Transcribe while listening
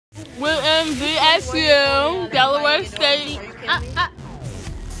DSU, Delaware State.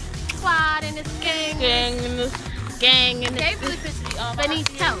 Squad in this gang. Gang in this. Really pissed me off.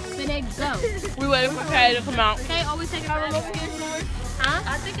 Finito. We waiting for Kay to come out. Kay always taking forever. Huh?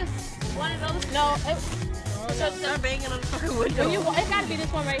 I think it's one of those. No. They're banging on the fucking window. It gotta be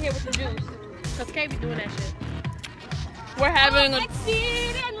this one right here with the juice. Cause Kay be doing that shit. We're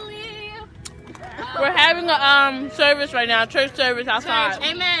having a service right now, church service outside. Church,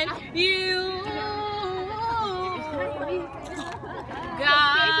 amen.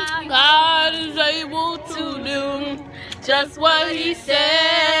 God is able to do just what He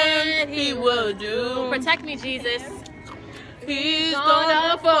said He will do. Protect me, Jesus. He's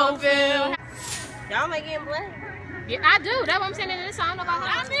gonna fulfill. Y'all might get black. Yeah, I do. That's what I'm saying in this song about her.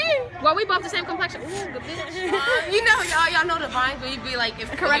 I mean, well, we both the same complexion. Ooh, good bitch. You know, y'all know the vines where you be like, if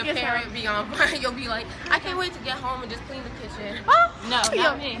your parent be on Vine, you'll be like, I can't wait to get home and just clean the kitchen. Oh, no,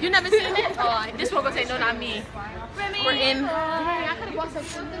 not me. You never seen it? Oh, this one gonna say no, not me. We're in. I could have bought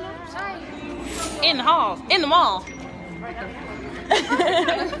something. Sorry. In the hall. In the mall.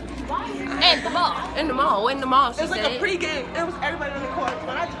 In the mall. She It was like said. a pregame. It was everybody on the court.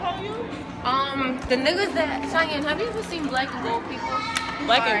 When I told you. The niggas that Cheyenne, have you ever seen black and gold people?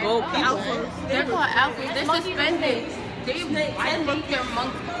 Black and gold people. They're called alphas. They're suspended. They think they're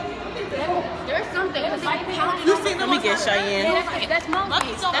monkeys. There's something. It's like pounding. You seen Let me get Cheyenne. That's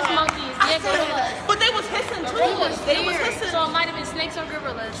monkeys. That's monkeys. Yeah, gorillas. But they was hissing too. They was hissing. So it might have been snakes or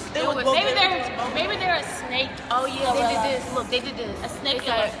gorillas. Maybe they're a snake. Oh yeah, they did this. Look, they did this. A snake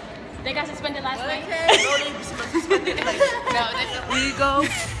killer. They got suspended last week. No, Here you go.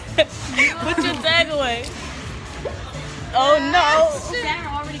 Put your tag away. Oh no. Sarah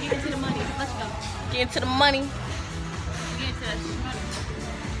already get into the money. Let's go. Get into the money. Get into that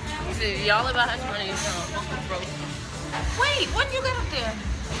money. y'all about hush money is fucking broke. Wait, what you got up there?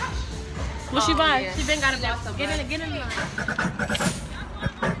 What she buy? Yeah. She been got a box of Get in the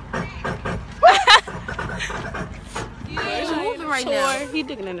He's moving right now. He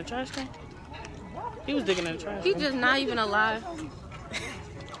digging in the trash can? He was digging in the trash He's can. just not even alive.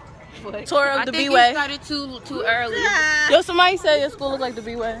 Tour of I the think B-Way. he started too early. Yo, somebody said your school look like the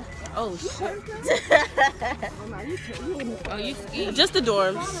B-Way. Oh shit. Oh, you ski. Just the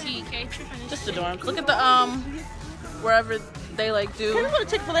dorms. Just the dorms. Look at the wherever they like do. Can we go to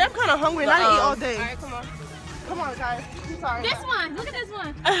Chick-fil-A? I'm kind of hungry and I didn't eat all day. Alright, come on. Come on, guys. I'm sorry. This one. Look at this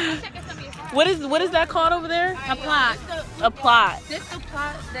one. What is that called over there? A plot. A plot. This the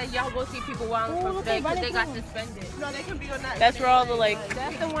plot that y'all go see people wilding from today because they got suspended. No, they can be on that. That's where all the like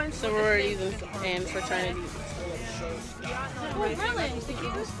That's the one. sororities and fraternities. Oh, really?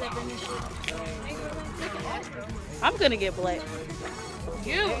 I'm gonna get black.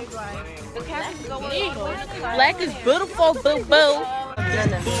 You. The cat is going on. Black is beautiful, boo boo.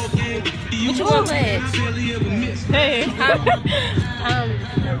 What you want with? Hey. I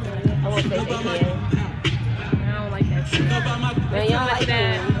want to say they can. I don't like that shit. Man, y'all like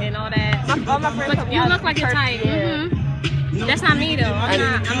that and all that. All my friends But you look like you're tight. That's not me though. I'm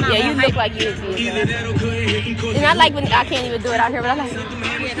not. Yeah, you look like you would be. And I like when I can't even do it out here, but I like.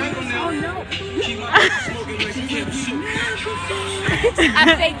 Oh no.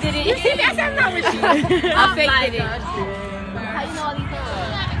 I faked it. You see, that's not with you. I faked it. How you know all these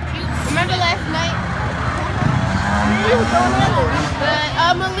things? Remember last night? We were going on but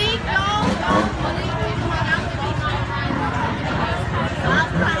Malik, y'all. Malik came out to be my friend. I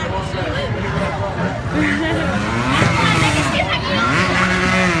was trying to get shit lit.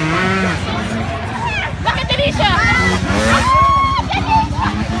 Look at Denisha.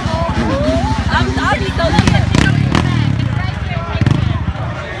 I'll be so scared.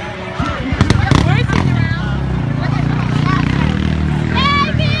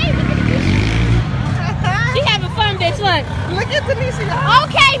 She having fun, bitch. Look. Look at Tanisha, y'all.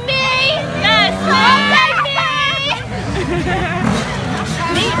 Okay, me. Yes. Okay,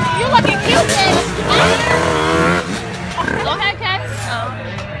 me. You looking cute, bitch. Go ahead, Kat.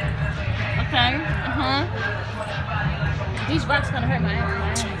 Okay. These rocks gonna hurt my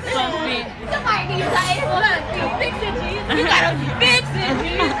ass. Somebody You gotta fix it,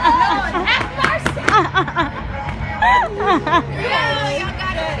 Jesus. Lord, have mercy. Y'all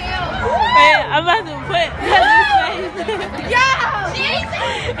gotta chill. Hey, I'm about to put Yo!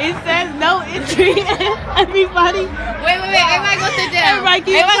 it says no entry. Everybody Wait. Everybody go sit down. Everybody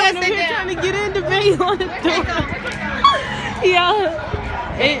keep Everybody coming go over sit here down. trying to get in the debate on the door. Yeah.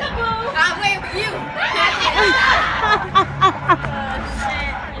 I'm waiting for you.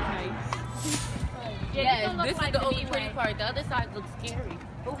 Yes, this is the only pretty part. The other side looks scary.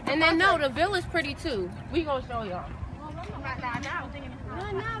 And then no, the villa's pretty too. We gonna show y'all. Not now.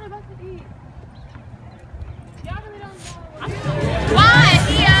 No, they're about to eat. Why?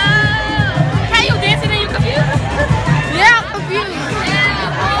 Can you dancing and you confused? Yeah, I'm confused.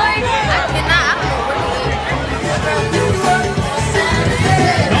 Yeah, boy. I cannot. I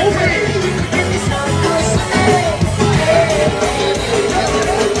don't know what it is.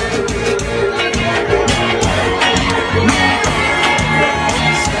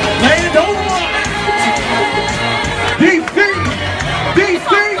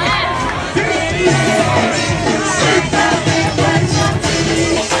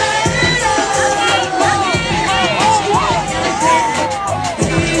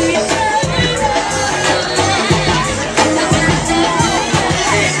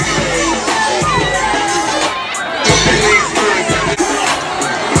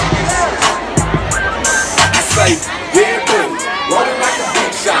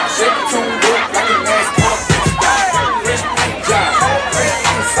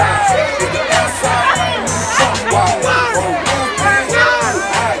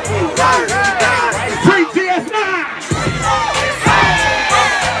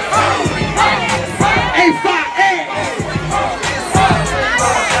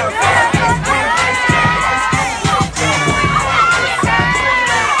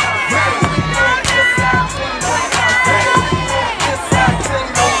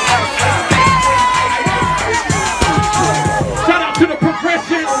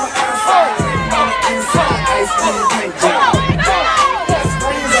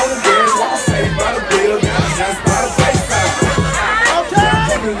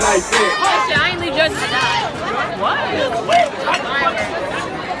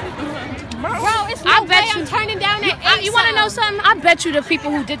 You want to know something? I bet you the people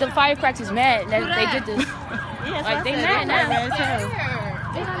who did the firecrackers mad that they did this. Yeah, like they mad now.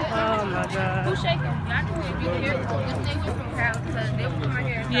 Oh my god. Who's shaking?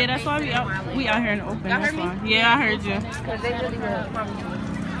 Yeah, that's why we out here in the open. That's why. Yeah, I heard you. Because they really were.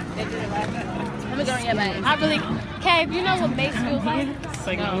 They did it last time. Let me go on your back. I really. Kev, you know what mace feels like?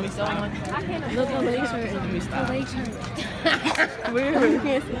 Like no, I can't look at legs hurt. Let me stop. My legs hurt. Weird. You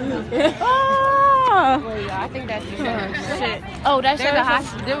can't see. Oh! Well, yeah, I think that's shit. Oh, that's the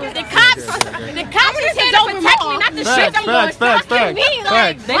hospital. The cops is here to protect me, not the shit I'm going to me.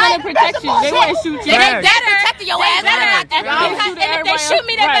 Like, they gonna protect you. They wanna shoot you. They better protect your ass. And if they shoot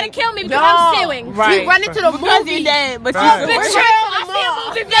me, they better kill me because I'm suing. Right. Running to the movie. But you betrayal. I see a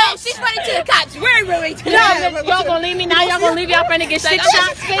movie. No, she's running to the cops. We're running to the cops. Y'all gonna leave me now? Y'all gonna leave y'all friend to get shit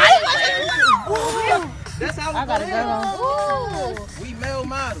shot? That's how we gotta go. We male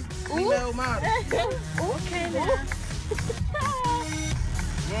models. We male models. Okay, now.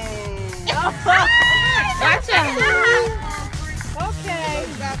 Gotcha. Okay.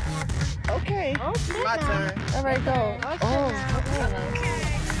 Okay. My turn. All right, go. Oh.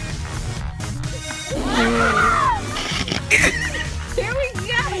 Here we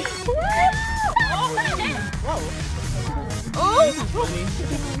go. Oh.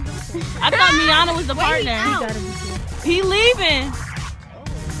 I thought Miana was the partner. He leaving.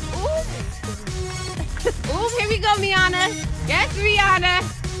 Ooh, here we go, Miana. Yes, Rihanna.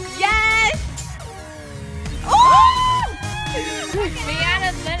 Yes. Ooh.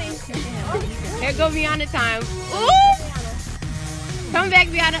 Miana's letting. Here go Rihanna time. Ooh. Come back,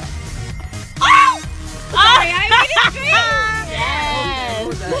 Rihanna. Oh. Sorry, I made it scream. Yes.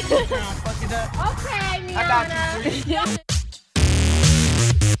 Okay, Miana. I got you.